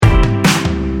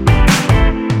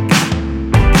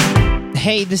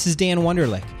Hey, this is Dan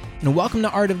Wunderlich, and welcome to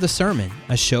Art of the Sermon,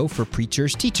 a show for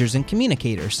preachers, teachers, and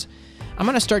communicators. I'm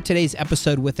going to start today's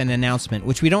episode with an announcement,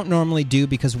 which we don't normally do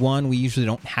because, one, we usually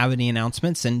don't have any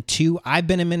announcements, and two, I've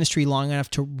been in ministry long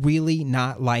enough to really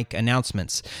not like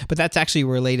announcements. But that's actually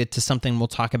related to something we'll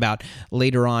talk about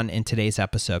later on in today's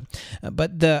episode.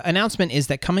 But the announcement is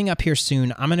that coming up here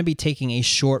soon, I'm going to be taking a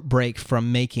short break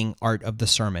from making Art of the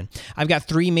Sermon. I've got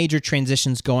three major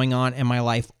transitions going on in my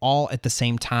life all at the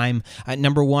same time.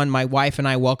 Number one, my wife and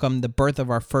I welcomed the birth of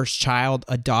our first child,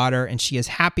 a daughter, and she is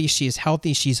happy, she is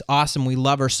healthy, she's awesome. We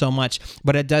love her so much,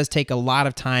 but it does take a lot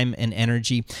of time and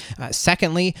energy.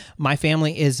 Secondly, my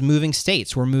family is moving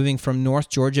states. We're moving from North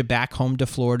Georgia back home to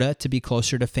Florida to be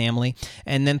closer to family.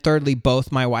 And then thirdly,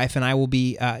 both my wife and I will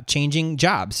be changing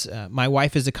jobs. My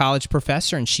wife is a college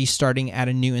professor, and she's starting at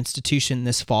a new institution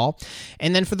this fall.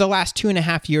 And then for the last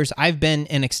 2.5 years, I've been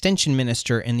an extension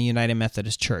minister in the United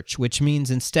Methodist Church, which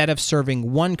means instead of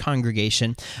serving one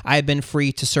congregation, I've been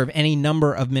free to serve any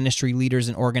number of ministry leaders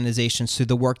and organizations through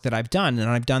the work that I've done. And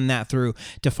I've done that through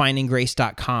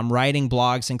defininggrace.com, writing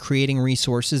blogs and creating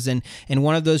resources. And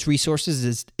one of those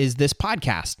resources is this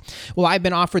podcast. Well, I've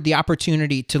been offered the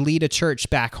opportunity to lead a church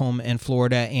back home in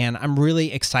Florida, and I'm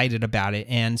really excited about it.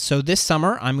 And so this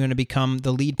summer, I'm going to become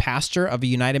the lead pastor of a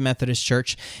United Methodist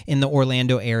Church in the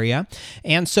Orlando area.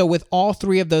 And so with all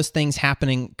three of those things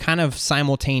happening kind of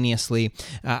simultaneously,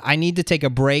 I need to take a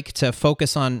break to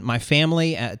focus on my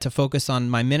family, to focus on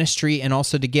my ministry, and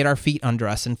also to get our feet under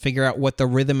us and figure out what the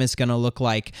rhythm is going to look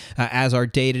like as our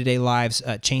day-to-day lives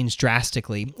change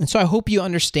drastically. And so I hope you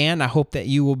understand. I hope that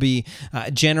you will be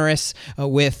generous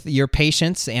with your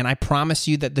patience, and I promise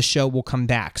you that the show will come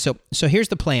back. So here's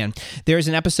the plan. There's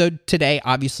an episode today.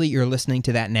 Obviously, you're listening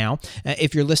to that now.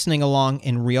 If you're listening along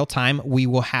in real time, we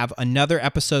will have another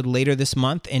episode later this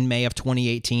month in May of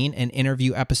 2018, an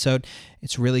interview episode.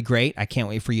 It's really great. I can't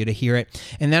wait for you to hear it.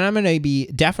 And then I'm going to be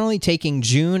definitely taking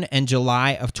June and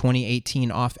July of 2018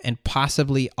 off, and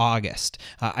possibly August.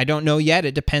 I don't know yet.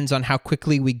 It depends on how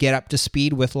quickly we get up to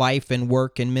speed with life and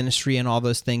work and ministry and all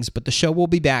those things. But the show will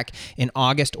be back in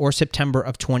August or September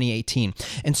of 2018.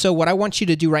 And so what I want you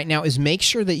to do right now is make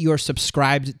sure that you are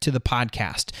subscribed to the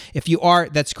podcast. If you are,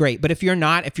 that's great. But if you're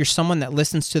not, if you're someone that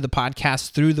listens to the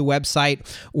podcast through the website,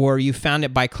 or you found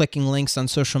it by clicking links on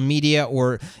social media,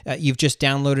 or you've just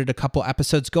downloaded a couple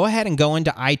episodes, go ahead and go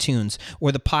into iTunes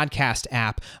or the podcast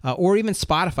app, or even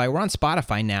Spotify. We're on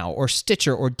Spotify now, or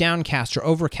Stitcher, or Downcast, or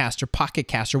Overcast, or Pocket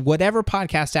Cast, or whatever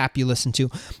podcast app you listen to.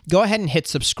 Go ahead and hit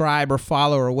subscribe or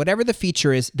follow, or whatever the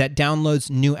feature is that downloads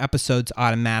new episodes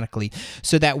automatically,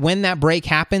 so that when that break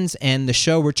happens and the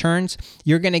show returns,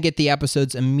 you're going to get the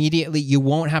episodes immediately. You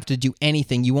won't have to do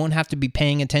anything. You won't have to be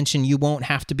paying attention. You won't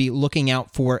have to be looking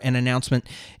out for an announcement.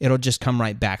 It'll just come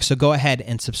right back. So go ahead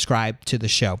and subscribe to the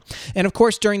show. And of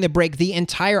course, during the break, the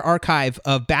entire archive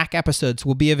of back episodes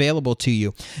will be available to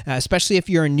you, especially if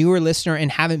you're a newer listener and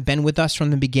haven't been with us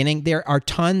from the beginning. There are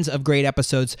tons of great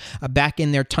episodes back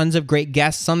in there, tons of great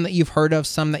guests, some that you've heard of,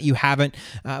 some that you haven't,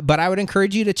 but I would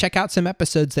encourage you to check out some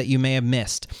episodes that you may have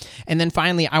missed. And then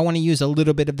finally, I want to use a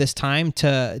little bit of this time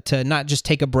to not just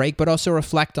take a break, but also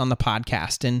reflect on the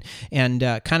podcast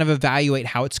and kind of evaluate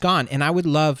how it's gone. And I would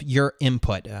love your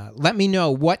input. Let me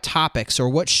know what topics or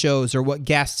what shows or what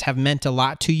guests have meant a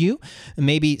lot to you,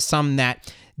 maybe some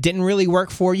that didn't really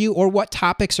work for you, or what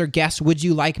topics or guests would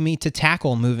you like me to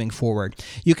tackle moving forward.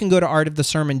 You can go to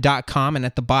artofthesermon.com, and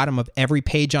at the bottom of every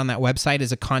page on that website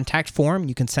is a contact form.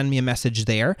 You can send me a message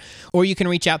there, or you can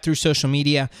reach out through social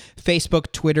media,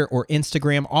 Facebook, Twitter, or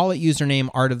Instagram, all at username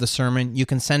Art of the Sermon. You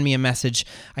can send me a message.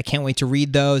 I can't wait to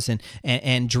read those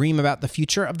and dream about the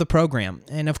future of the program.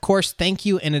 And of course, thank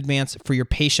you in advance for your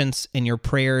patience and your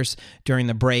prayers during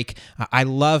the break. I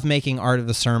love making Art of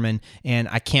the Sermon, and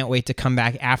I can't wait to come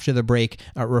back after the break,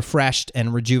 refreshed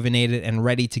and rejuvenated and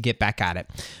ready to get back at it.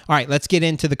 All right, let's get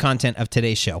into the content of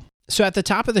today's show. So at the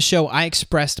top of the show, I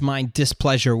expressed my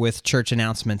displeasure with church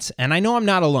announcements, and I know I'm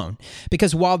not alone,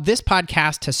 because while this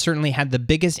podcast has certainly had the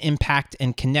biggest impact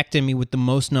and connected me with the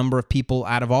most number of people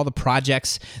out of all the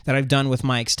projects that I've done with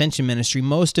my extension ministry,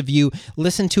 most of you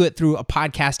listen to it through a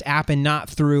podcast app and not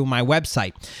through my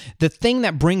website. The thing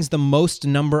that brings the most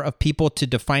number of people to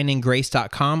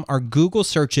defininggrace.com are Google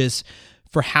searches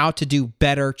for how to do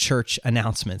better church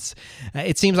announcements.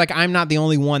 It seems like I'm not the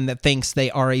only one that thinks they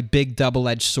are a big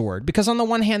double-edged sword, because on the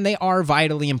one hand, they are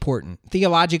vitally important.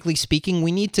 Theologically speaking,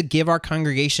 we need to give our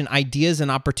congregation ideas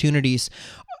and opportunities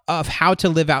of how to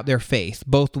live out their faith,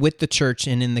 both with the church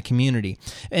and in the community.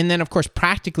 And then, of course,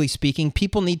 practically speaking,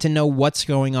 people need to know what's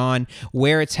going on,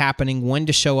 where it's happening, when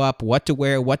to show up, what to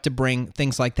wear, what to bring,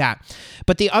 things like that.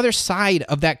 But the other side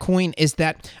of that coin is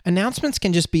that announcements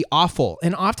can just be awful,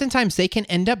 and oftentimes they can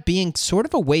end up being sort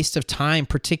of a waste of time,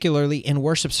 particularly in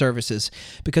worship services,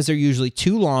 because they're usually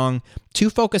too long, too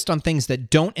focused on things that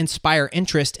don't inspire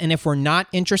interest. And if we're not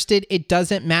interested, it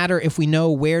doesn't matter if we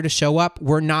know where to show up,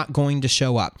 we're not going to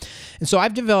show up. And so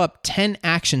I've developed 10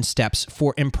 action steps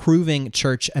for improving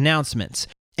church announcements.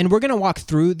 And we're going to walk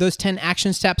through those 10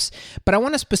 action steps, but I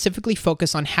want to specifically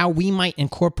focus on how we might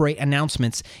incorporate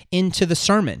announcements into the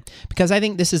sermon, because I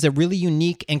think this is a really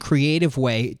unique and creative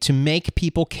way to make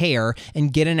people care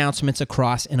and get announcements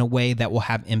across in a way that will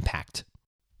have impact.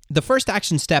 The first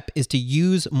action step is to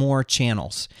use more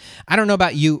channels. I don't know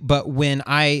about you, but when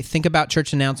I think about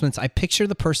church announcements, I picture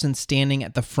the person standing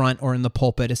at the front or in the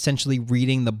pulpit, essentially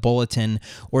reading the bulletin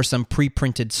or some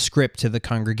pre-printed script to the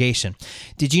congregation.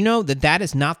 Did you know that that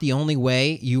is not the only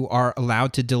way you are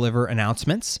allowed to deliver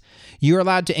announcements? You're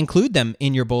allowed to include them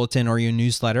in your bulletin or your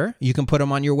newsletter. You can put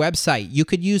them on your website. You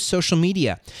could use social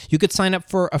media. You could sign up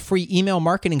for a free email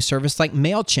marketing service like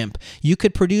MailChimp. You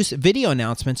could produce video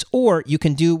announcements, or you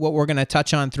can do what we're going to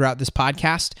touch on throughout this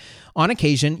podcast. On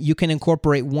occasion, you can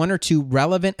incorporate one or two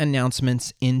relevant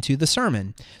announcements into the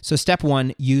sermon. So step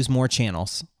 1, use more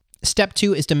channels. Step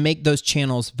 2 is to make those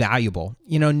channels valuable.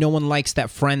 You know, no one likes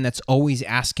that friend that's always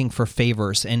asking for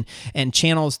favors, and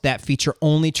channels that feature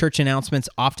only church announcements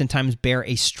oftentimes bear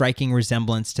a striking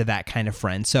resemblance to that kind of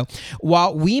friend. So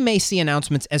while we may see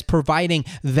announcements as providing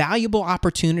valuable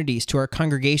opportunities to our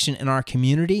congregation and our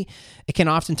community, it can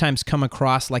oftentimes come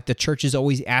across like the church is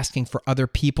always asking for other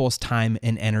people's time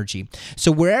and energy.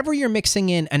 So wherever you're mixing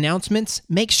in announcements,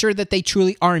 make sure that they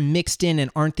truly are mixed in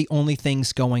and aren't the only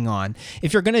things going on.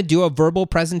 If you're going to do a verbal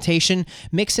presentation,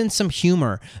 mix in some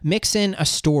humor, mix in a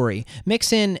story,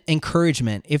 mix in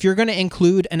encouragement. If you're going to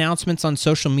include announcements on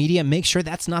social media, make sure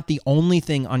that's not the only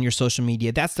thing on your social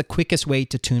media. That's the quickest way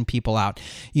to tune people out.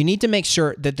 You need to make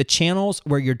sure that the channels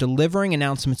where you're delivering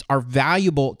announcements are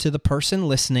valuable to the person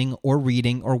listening or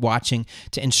reading or watching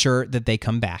to ensure that they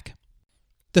come back.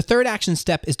 The third action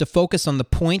step is to focus on the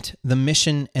point, the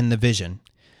mission, and the vision.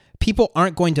 People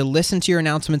aren't going to listen to your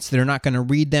announcements, they're not going to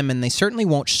read them, and they certainly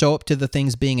won't show up to the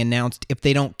things being announced if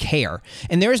they don't care.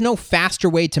 And there is no faster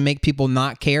way to make people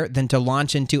not care than to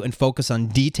launch into and focus on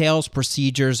details,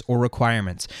 procedures, or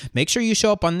requirements. Make sure you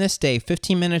show up on this day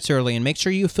 15 minutes early, and make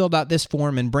sure you filled out this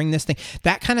form and bring this thing.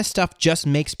 That kind of stuff just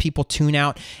makes people tune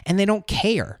out, and they don't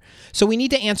care. So we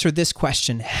need to answer this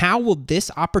question: how will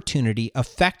this opportunity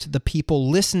affect the people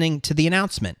listening to the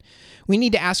announcement? We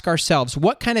need to ask ourselves,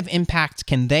 what kind of impact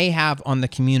can they have on the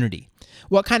community?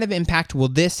 What kind of impact will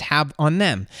this have on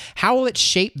them? How will it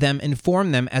shape them and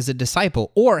form them as a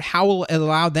disciple? Or how will it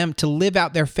allow them to live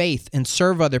out their faith and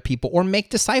serve other people or make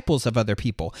disciples of other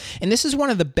people? And this is one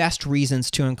of the best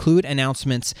reasons to include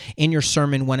announcements in your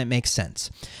sermon when it makes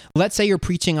sense. Let's say you're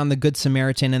preaching on the Good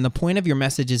Samaritan, and the point of your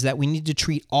message is that we need to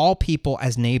treat all people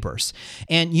as neighbors.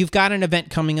 And you've got an event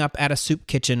coming up at a soup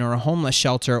kitchen or a homeless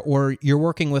shelter, or you're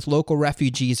working with local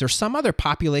refugees or some other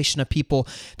population of people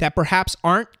that perhaps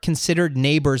aren't considered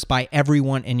neighbors by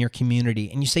everyone in your community.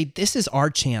 And you say, this is our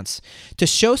chance to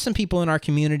show some people in our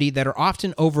community that are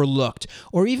often overlooked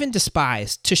or even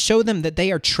despised, to show them that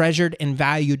they are treasured and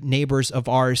valued neighbors of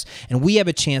ours, and we have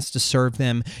a chance to serve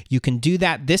them. You can do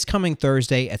that this coming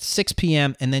Thursday at 6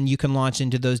 p.m., and then you can launch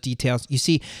into those details. You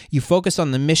see, you focus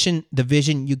on the mission, the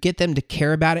vision, you get them to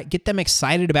care about it, get them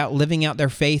excited about living out their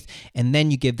faith, and then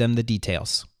you give them the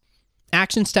details.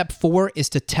 Action step 4 is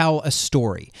to tell a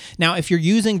story. Now, if you're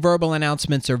using verbal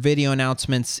announcements or video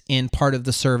announcements in part of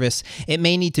the service, it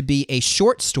may need to be a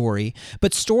short story,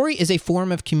 but story is a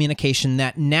form of communication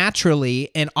that naturally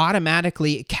and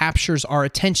automatically captures our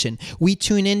attention. We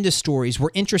tune into stories,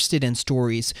 we're interested in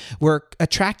stories, we're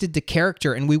attracted to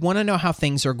character, and we want to know how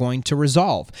things are going to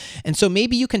resolve. And so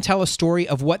maybe you can tell a story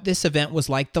of what this event was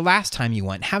like the last time you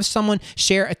went. Have someone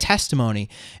share a testimony.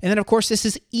 And then, of course, this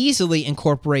is easily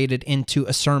incorporated into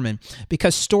a sermon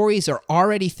because stories are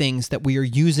already things that we are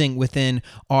using within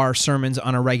our sermons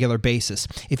on a regular basis.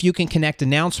 If you can connect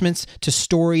announcements to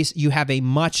stories, you have a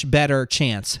much better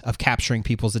chance of capturing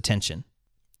people's attention.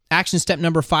 Action step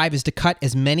number 5 is to cut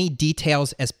as many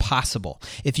details as possible.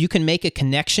 If you can make a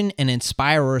connection and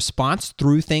inspire a response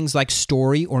through things like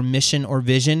story or mission or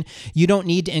vision, you don't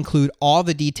need to include all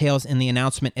the details in the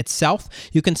announcement itself.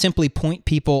 You can simply point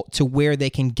people to where they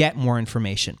can get more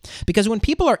information. Because when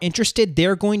people are interested,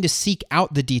 they're going to seek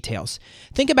out the details.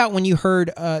 Think about when you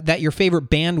heard that your favorite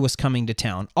band was coming to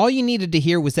town. All you needed to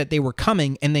hear was that they were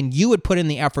coming, and then you would put in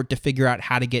the effort to figure out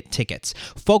how to get tickets.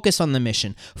 Focus on the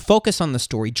mission. Focus on the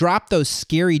story. Drop those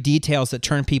scary details that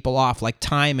turn people off, like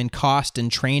time and cost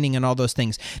and training and all those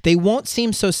things. They won't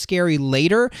seem so scary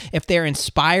later if they're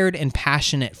inspired and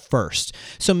passionate first.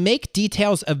 So make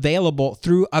details available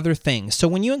through other things. So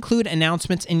when you include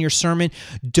announcements in your sermon,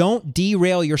 don't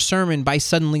derail your sermon by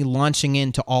suddenly launching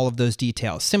into all of those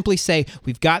details. Simply say,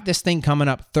 we've got this thing coming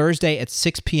up Thursday at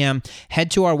 6 p.m.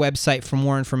 Head to our website for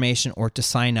more information or to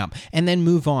sign up, and then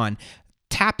move on.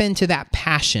 Tap into that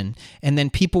passion, and then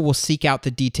people will seek out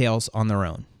the details on their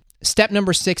own. Step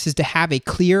number 6 is to have a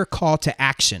clear call to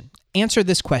action. Answer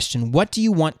this question: what do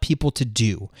you want people to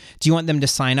do? Do you want them to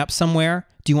sign up somewhere?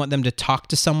 Do you want them to talk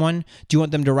to someone? Do you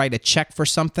want them to write a check for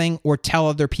something or tell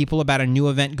other people about a new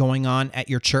event going on at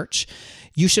your church?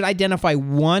 You should identify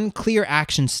one clear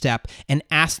action step and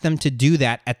ask them to do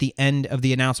that at the end of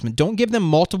the announcement. Don't give them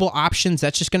multiple options.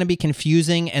 That's just going to be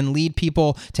confusing and lead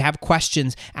people to have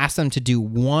questions. Ask them to do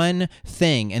one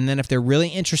thing. And then if they're really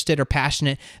interested or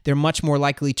passionate, they're much more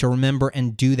likely to remember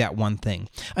and do that one thing.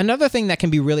 Another thing that can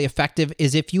be really effective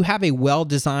is if you have a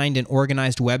well-designed and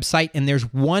organized website and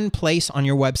there's one place on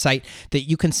your website that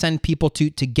you can send people to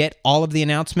get all of the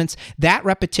announcements. That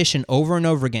repetition over and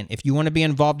over again. If you want to be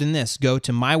involved in this, go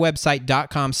to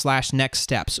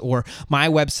mywebsite.com/nextsteps or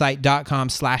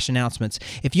mywebsite.com/announcements.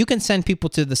 If you can send people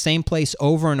to the same place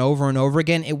over and over and over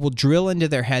again, it will drill into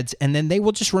their heads, and then they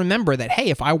will just remember that,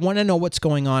 hey, if I want to know what's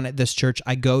going on at this church,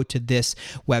 I go to this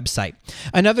website.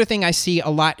 Another thing I see a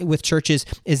lot with churches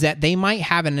is that they might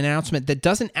have an announcement that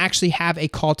doesn't actually have a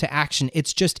call to action.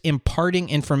 It's just imparting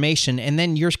information, and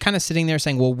then you're kind of sitting there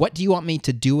saying, well, what do you want me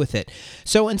to do with it?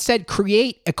 So instead,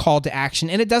 create a call to action,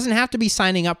 and it doesn't have to be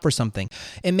signing up for something.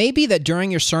 It may be that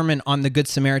during your sermon on the Good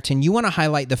Samaritan, you want to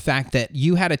highlight the fact that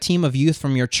you had a team of youth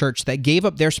from your church that gave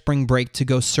up their spring break to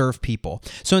go serve people.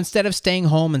 So instead of staying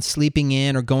home and sleeping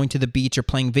in or going to the beach or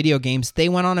playing video games, they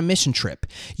went on a mission trip.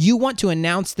 You want to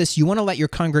announce this. You want to let your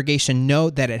congregation know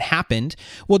that it happened.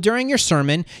 Well, during your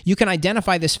sermon, you can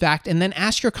identify this fact and then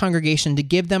ask your congregation to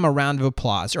give them a round of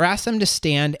applause or ask them to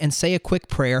stand and say a quick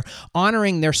prayer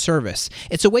honoring their service.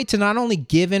 It's a way to not only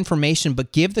give information,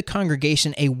 but give the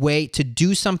congregation a way to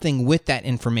do something with that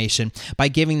information by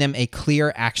giving them a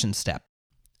clear action step.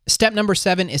 Step number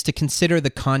 7 is to consider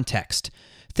the context.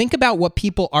 Think about what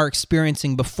people are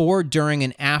experiencing before, during,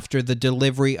 and after the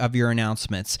delivery of your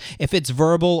announcements. If it's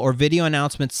verbal or video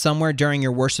announcements somewhere during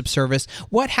your worship service,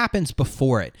 what happens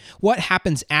before it? What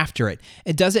happens after it?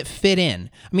 And does it fit in?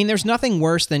 I mean, there's nothing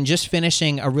worse than just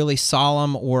finishing a really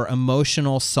solemn or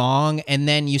emotional song, and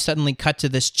then you suddenly cut to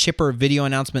this chipper video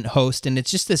announcement host, and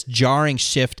it's just this jarring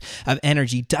shift of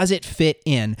energy. Does it fit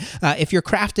in? If you're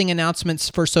crafting announcements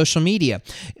for social media,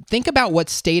 think about what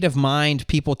state of mind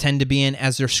people tend to be in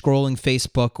as they're scrolling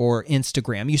Facebook or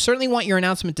Instagram. You certainly want your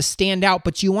announcement to stand out,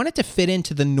 but you want it to fit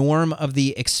into the norm of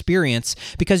the experience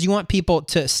because you want people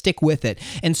to stick with it.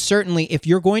 And certainly, if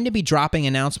you're going to be dropping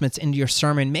announcements into your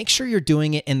sermon, make sure you're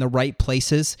doing it in the right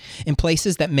places, in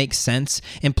places that make sense,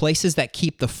 in places that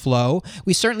keep the flow.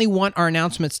 We certainly want our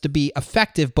announcements to be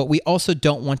effective, but we also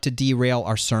don't want to derail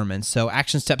our sermon. So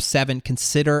action step 7,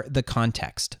 consider the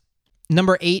context.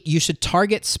 Number 8, you should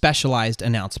target specialized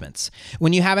announcements.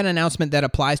 When you have an announcement that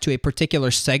applies to a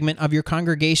particular segment of your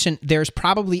congregation, there's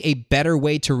probably a better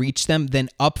way to reach them than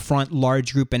upfront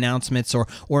large group announcements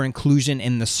or inclusion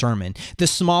in the sermon. The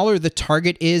smaller the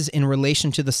target is in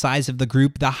relation to the size of the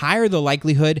group, the higher the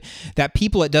likelihood that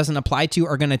people it doesn't apply to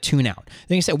are going to tune out.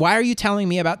 They're going to say, why are you telling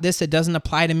me about this? It doesn't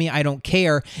apply to me. I don't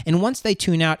care. And once they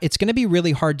tune out, it's going to be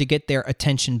really hard to get their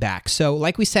attention back. So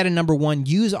like we said in number 1,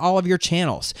 use all of your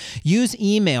channels. Use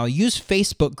email, use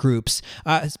Facebook groups,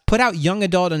 put out young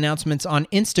adult announcements on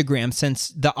Instagram since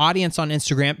the audience on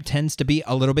Instagram tends to be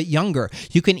a little bit younger.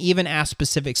 You can even ask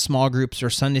specific small groups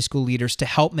or Sunday school leaders to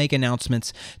help make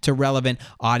announcements to relevant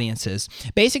audiences.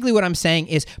 Basically what I'm saying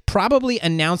is probably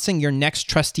announcing your next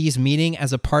trustees meeting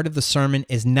as a part of the sermon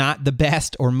is not the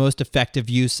best or most effective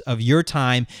use of your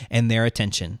time and their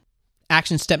attention.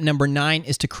 Action step number 9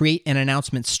 is to create an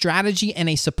announcement strategy and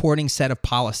a supporting set of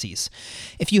policies.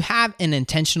 If you have an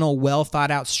intentional, well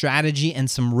thought out strategy and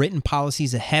some written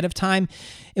policies ahead of time,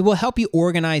 it will help you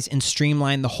organize and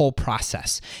streamline the whole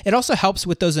process. It also helps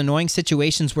with those annoying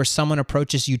situations where someone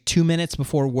approaches you 2 minutes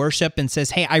before worship and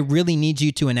says, "Hey, I really need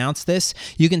you to announce this."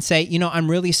 You can say,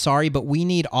 "I'm really sorry, but we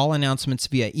need all announcements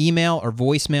via email or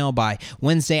voicemail by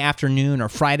Wednesday afternoon or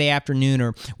Friday afternoon,"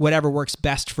 or whatever works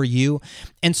best for you.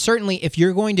 And certainly, if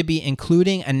you're going to be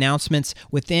including announcements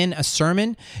within a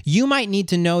sermon, you might need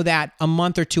to know that a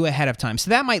month or two ahead of time. So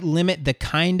that might limit the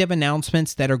kind of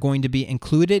announcements that are going to be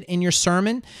included in your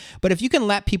sermon. But if you can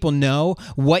let people know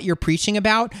what you're preaching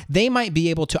about, they might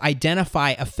be able to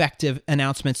identify effective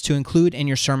announcements to include in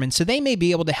your sermon. So they may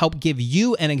be able to help give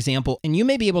you an example, and you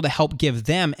may be able to help give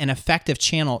them an effective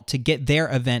channel to get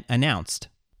their event announced.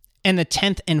 And the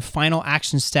 10th and final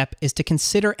action step is to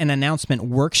consider an announcement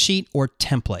worksheet or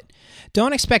template.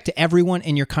 Don't expect everyone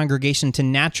in your congregation to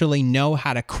naturally know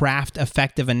how to craft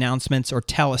effective announcements or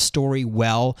tell a story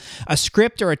well. A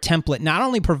script or a template not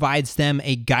only provides them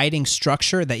a guiding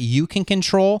structure that you can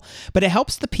control, but it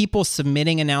helps the people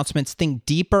submitting announcements think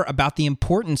deeper about the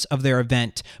importance of their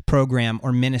event, program,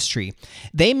 or ministry.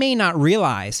 They may not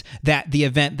realize that the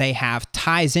event they have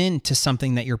ties into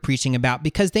something that you're preaching about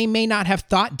because they may not have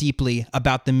thought deeply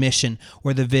about the mission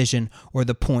or the vision or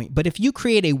the point. But if you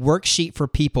create a worksheet for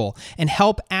people and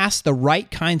help ask the right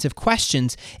kinds of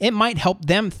questions, it might help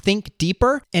them think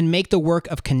deeper and make the work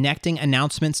of connecting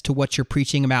announcements to what you're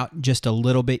preaching about just a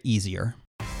little bit easier.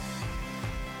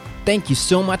 Thank you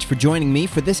so much for joining me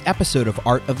for this episode of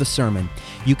Art of the Sermon.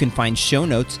 You can find show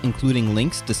notes, including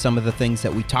links to some of the things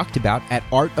that we talked about, at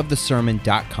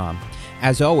artofthesermon.com.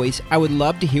 As always, I would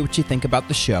love to hear what you think about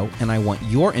the show, and I want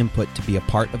your input to be a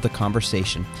part of the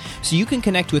conversation. So you can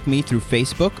connect with me through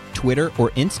Facebook, Twitter, or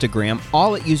Instagram,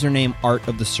 all at username Art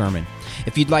of the Sermon.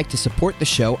 If you'd like to support the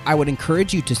show, I would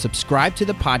encourage you to subscribe to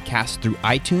the podcast through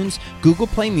iTunes, Google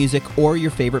Play Music, or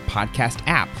your favorite podcast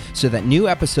app so that new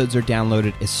episodes are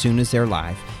downloaded as soon as they're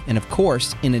live. And of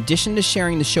course, in addition to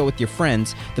sharing the show with your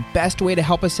friends, the best way to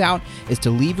help us out is to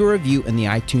leave a review in the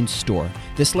iTunes store.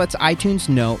 This lets iTunes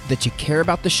know that you care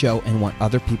about the show and want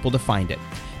other people to find it.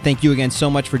 Thank you again so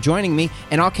much for joining me,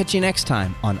 and I'll catch you next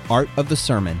time on Art of the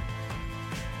Sermon.